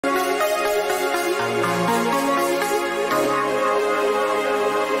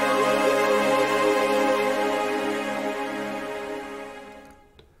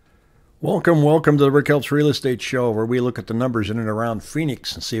Welcome to the Rick Helps Real Estate Show, where we look at the numbers in and around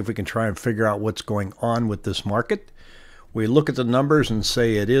Phoenix and see if we can try and figure out what's going on with this market. We look at the numbers and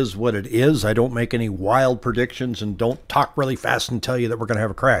say it is what it is. I don't make any wild predictions and don't talk really fast and tell you that we're going to have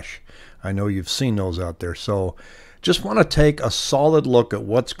a crash. I know you've seen those out there. So just want to take a solid look at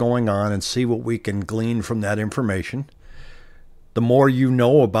what's going on and see what we can glean from that information. The more you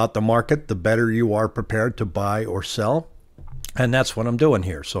know about the market, the better you are prepared to buy or sell. And that's what I'm doing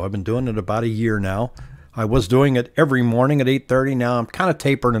here. So I've been doing it about a year now. I was doing it every morning at 8:30. Now I'm kind of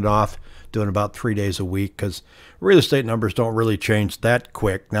tapering it off, doing about 3 days a week because real estate numbers don't really change that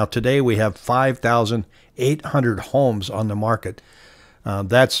quick. Now today we have 5,800 homes on the market.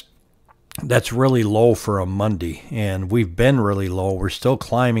 That's really low for a Monday, and we've been really low. We're still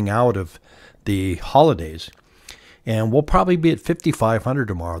climbing out of the holidays, and we'll probably be at 5,500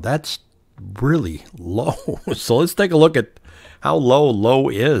 tomorrow. That's really low. So let's take a look at how low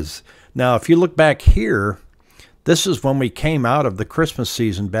is. Now, if you look back here, this is when we came out of the Christmas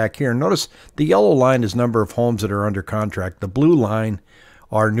season back here. Notice the yellow line is number of homes that are under contract. The blue line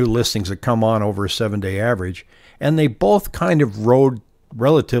are new listings that come on over a 7-day average. And they both kind of rode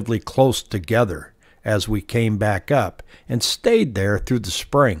relatively close together as we came back up and stayed there through the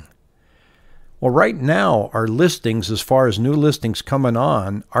spring. Well, right now, our listings, as far as new listings coming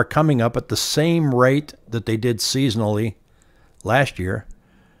on, are coming up at the same rate that they did seasonally last year,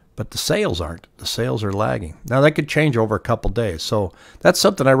 but the sales aren't. The sales are lagging. Now, that could change over a couple days, so that's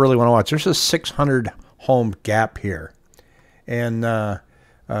something I really want to watch. There's a 600 home gap here, and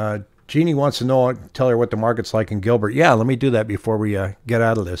Jeannie wants to know, tell her what the market's like in Gilbert. Yeah, let me do that before we get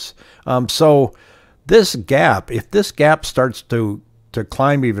out of this. So this gap, if this gap starts to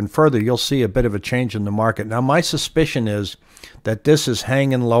climb even further, you'll see a bit of a change in the market. Now, my suspicion is that this is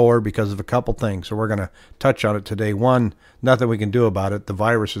hanging lower because of a couple things. So we're going to touch on it today. One, nothing we can do about it. The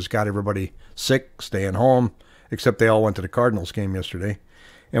virus has got everybody sick, staying home, except they all went to the Cardinals game yesterday,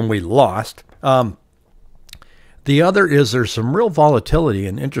 and we lost. The other is there's some real volatility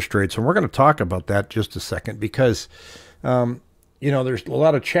in interest rates, and we're going to talk about that just a second because, there's a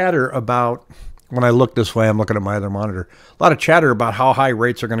lot of chatter about. When I look this way, I'm looking at my other monitor. A lot of chatter about how high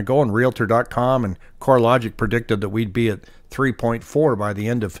rates are going to go, and Realtor.com and CoreLogic predicted that we'd be at 3.4 by the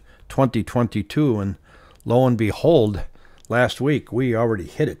end of 2022, and lo and behold, last week we already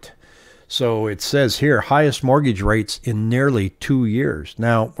hit it. So it says here, highest mortgage rates in nearly 2 years.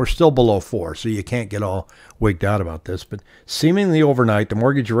 Now, we're still below 4, so you can't get all wigged out about this, but seemingly overnight, the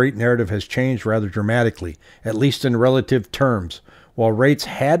mortgage rate narrative has changed rather dramatically, at least in relative terms. While rates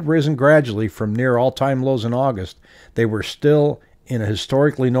had risen gradually from near all-time lows in August, they were still in a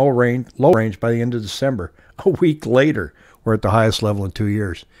historically low range by the end of December. A week later, we're at the highest level in 2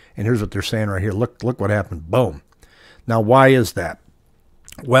 years. And here's what they're saying right here. Look what happened. Boom. Now, why is that?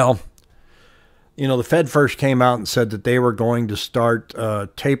 Well, the Fed first came out and said that they were going to start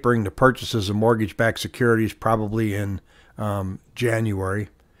tapering the purchases of mortgage-backed securities probably in January.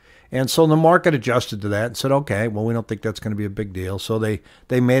 And so the market adjusted to that and said, okay, well, we don't think that's going to be a big deal. So they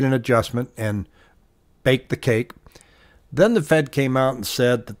made an adjustment and baked the cake. Then the Fed came out and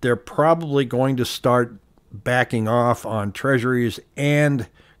said that they're probably going to start backing off on treasuries and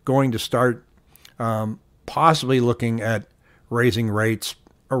going to start possibly looking at raising rates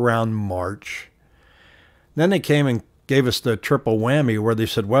around March. Then they came and gave us the triple whammy where they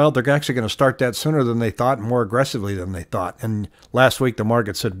said, well, they're actually going to start that sooner than they thought and more aggressively than they thought. And last week the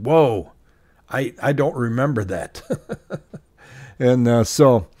market said, whoa, I don't remember that. And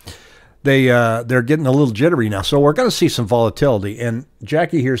so they're getting a little jittery now. So we're going to see some volatility. And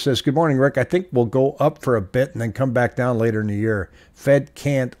Jackie here says, good morning, Rick. I think we'll go up for a bit and then come back down later in the year. Fed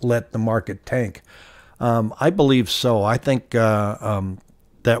can't let the market tank. I believe so. I think that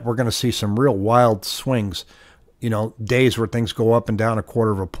we're going to see some real wild swings. Days where things go up and down a quarter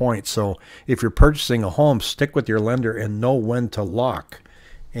of a point. So if you're purchasing a home, stick with your lender and know when to lock.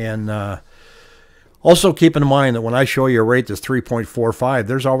 And also keep in mind that when I show you a rate that's 3.45,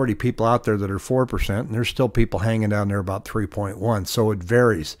 there's already people out there that are 4%, and there's still people hanging down there about 3.1. So it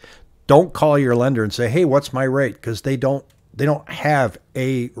varies. Don't call your lender and say, hey, what's my rate? Because they don't have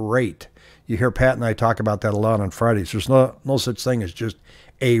a rate. You hear Pat and I talk about that a lot on Fridays. There's no such thing as just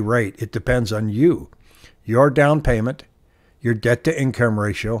a rate. It depends on you. Your down payment, your debt-to-income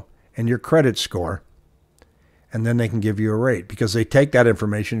ratio, and your credit score, and then they can give you a rate because they take that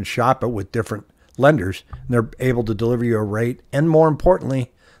information and shop it with different lenders, and they're able to deliver you a rate, and more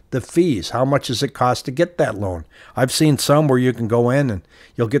importantly, the fees. How much does it cost to get that loan? I've seen some where you can go in and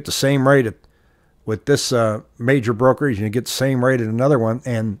you'll get the same rate with this major brokerage, and you get the same rate at another one,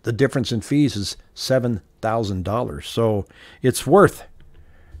 and the difference in fees is $7,000. So it's worth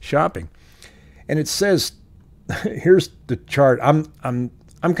shopping. And it says, here's the chart. I'm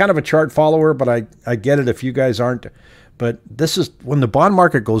kind of a chart follower, but I get it if you guys aren't. But this is when the bond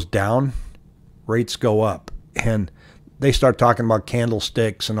market goes down, rates go up. And they start talking about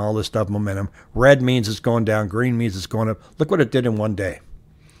candlesticks and all this stuff, momentum. Red means it's going down. Green means it's going up. Look what it did in one day.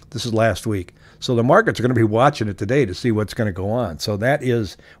 This is last week. So the markets are going to be watching it today to see what's going to go on. So that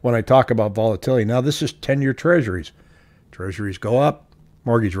is when I talk about volatility. Now, this is 10-year treasuries. Treasuries go up.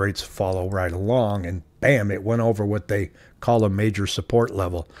 Mortgage rates follow right along. And bam, it went over what they call a major support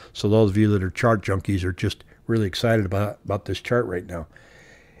level. So those of you that are chart junkies are just really excited about this chart right now.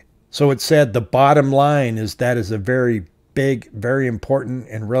 So it said the bottom line is that is a very big, very important,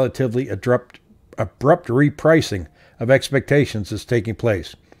 and relatively abrupt repricing of expectations is taking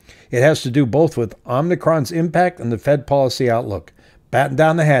place. It has to do both with Omicron's impact and the Fed policy outlook. Batten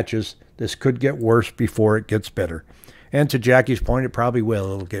down the hatches. This could get worse before it gets better. And to Jackie's point, it probably will.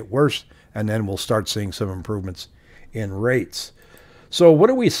 It'll get worse, and then we'll start seeing some improvements in rates. So what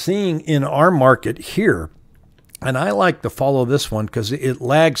are we seeing in our market here? And I like to follow this one because it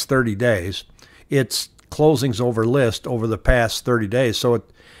lags 30 days. It's closings over list over the past 30 days. So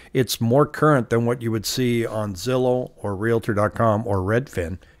it's more current than what you would see on Zillow or Realtor.com or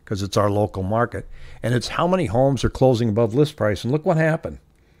Redfin because it's our local market. And it's how many homes are closing above list price. And look what happened.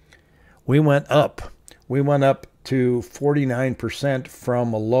 We went up. We went up to 49%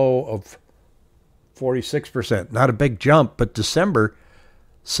 from a low of 46%. Not a big jump, but December,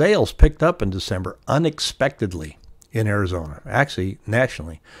 sales picked up in December unexpectedly in Arizona. Actually,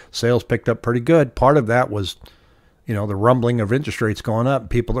 nationally, sales picked up pretty good. Part of that was, the rumbling of interest rates going up.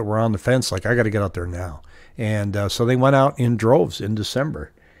 People that were on the fence, like, I got to get out there now. And so they went out in droves in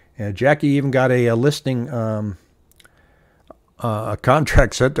December. And Jackie even got a listing, a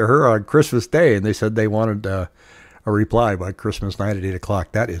contract sent to her on Christmas Day, and they said they wanted a reply by Christmas night at 8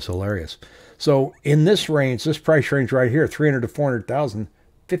 o'clock. That is hilarious. So in this range, this price range right here, 300 to 400,000,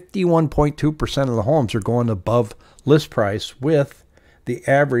 51.2% of the homes are going above list price, with the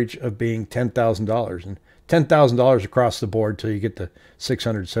average of being $10,000 and $10,000 across the board till you get to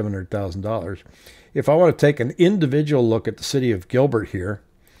 $600,000, $700,000. If I want to take an individual look at the city of Gilbert here,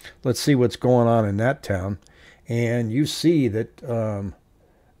 let's see what's going on in that town. And you see that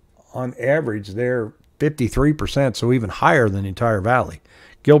on average, they're 53%, so even higher than the entire valley.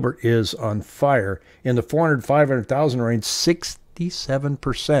 Gilbert is on fire. In the 400,000, 500,000 range,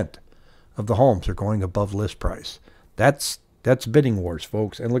 67% of the homes are going above list price. That's bidding wars,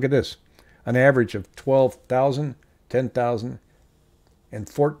 folks. And look at this. An average of 12,000, 10,000, and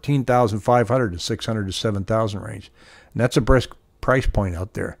 14,500 to 600 to 7,000 range. And that's a brisk price point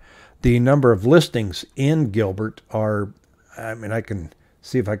out there. The number of listings in Gilbert are, I can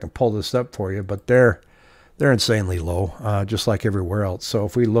see if I can pull this up for you, but they're insanely low, just like everywhere else. So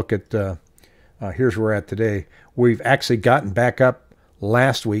if we look at, here's where we're at today. We've actually gotten back up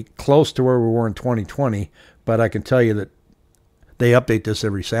last week, close to where we were in 2020, but I can tell you that they update this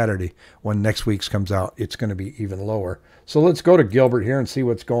every Saturday. When next week's comes out, it's going to be even lower. So let's go to Gilbert here and see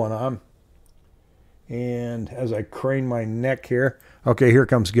what's going on. And as I crane my neck here, okay, here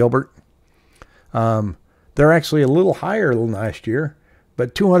comes Gilbert. They're actually a little higher than last year,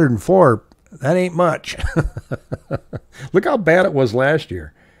 but 204, that ain't much. Look how bad it was last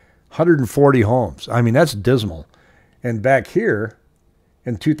year. 140 homes. That's dismal. And back here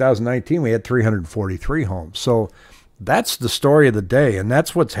in 2019, we had 343 homes. So that's the story of the day, and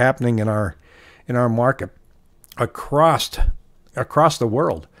that's what's happening in our market across the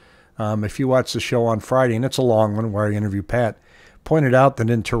world. If you watch the show on Friday, and it's a long one where I interview Pat, pointed out that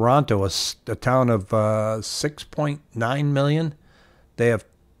in Toronto, a town of 6.9 million, they have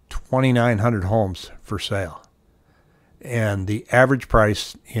 2,900 homes for sale. And the average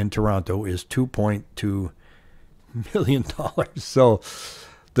price in Toronto is $2.2 million. So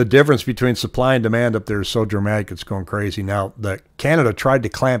the difference between supply and demand up there is so dramatic, it's going crazy. Now, Canada tried to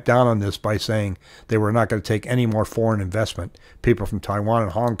clamp down on this by saying they were not going to take any more foreign investment. People from Taiwan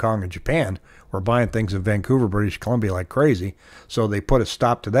and Hong Kong and Japan were buying things in Vancouver, British Columbia like crazy. So they put a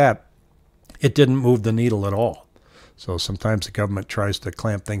stop to that. It didn't move the needle at all. So sometimes the government tries to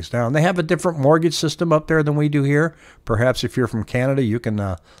clamp things down. They have a different mortgage system up there than we do here. Perhaps if you're from Canada, you can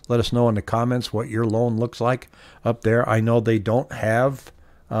let us know in the comments what your loan looks like up there. I know they don't have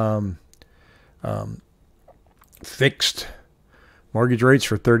fixed mortgage rates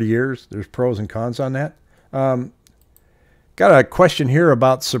for 30 years. There's pros and cons on that. Got a question here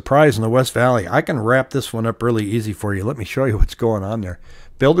about Surprise in the West Valley. I can wrap this one up really easy for you. Let me show you what's going on there.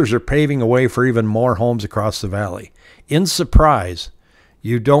 Builders are paving a way for even more homes across the valley. In Surprise,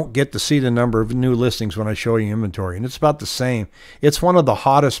 you don't get to see the number of new listings when I show you inventory. And it's about the same. It's one of the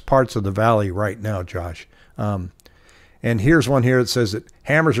hottest parts of the valley right now, Josh. And here's one here that says that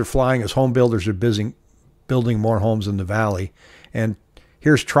hammers are flying as home builders are busy building more homes in the valley. And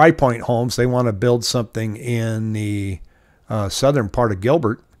here's Tri-Point Homes. They want to build something in the southern part of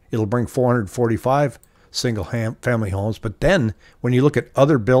Gilbert. It'll bring 445 single-family homes. But then when you look at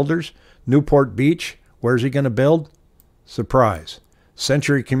other builders, Newport Beach, where's he going to build? Surprise.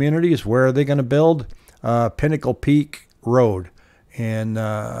 Century Communities, where are they going to build? Pinnacle Peak Road. And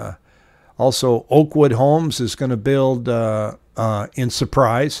also Oakwood Homes is going to build in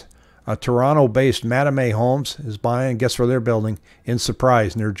Surprise. Toronto-based Mattamy Homes is buying. Guess where they're building? In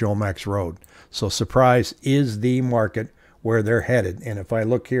Surprise near Joe Max Road. So Surprise is the market where they're headed. And if I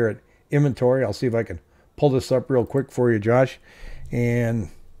look here at inventory, I'll see if I can pull this up real quick for you, Josh. And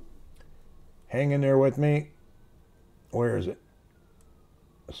hang in there with me. Where is it?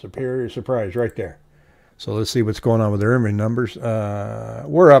 Superior Surprise right there. So let's see what's going on with their inventory numbers.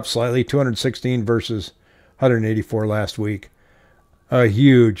 We're up slightly, 216 versus 184 last week. A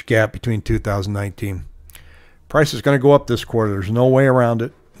huge gap between 2019. Price is going to go up this quarter. There's no way around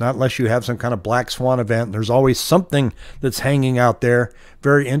it. Not unless you have some kind of black swan event. There's always something that's hanging out there.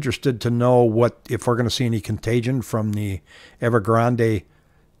 Very interested to know if we're going to see any contagion from the Evergrande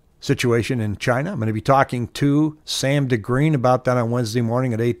situation in China. I'm going to be talking to Sam DeGreen about that on Wednesday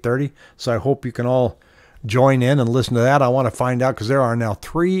morning at 8:30. So I hope you can all join in and listen to that. I want to find out because there are now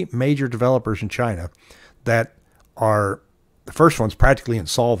 3 major developers in China that are, the first one's practically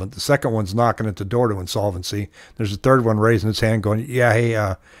insolvent. The second one's knocking at the door to insolvency. There's a third one raising its hand going, yeah,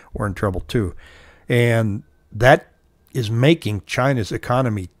 hey, we're in trouble too. And that is making China's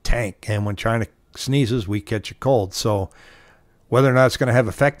economy tank. And when China sneezes, we catch a cold. So whether or not it's going to have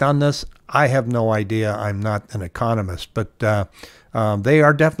effect on this, I have no idea. I'm not an economist, but they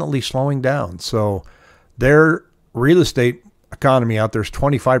are definitely slowing down. So their real estate economy out there is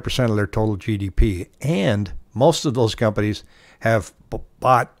 25% of their total GDP. And most of those companies have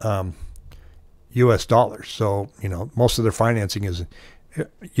bought U.S. dollars. So, most of their financing is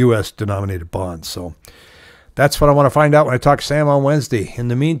U.S. denominated bonds. So that's what I want to find out when I talk to Sam on Wednesday. In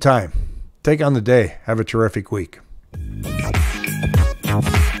the meantime, take on the day. Have a terrific week.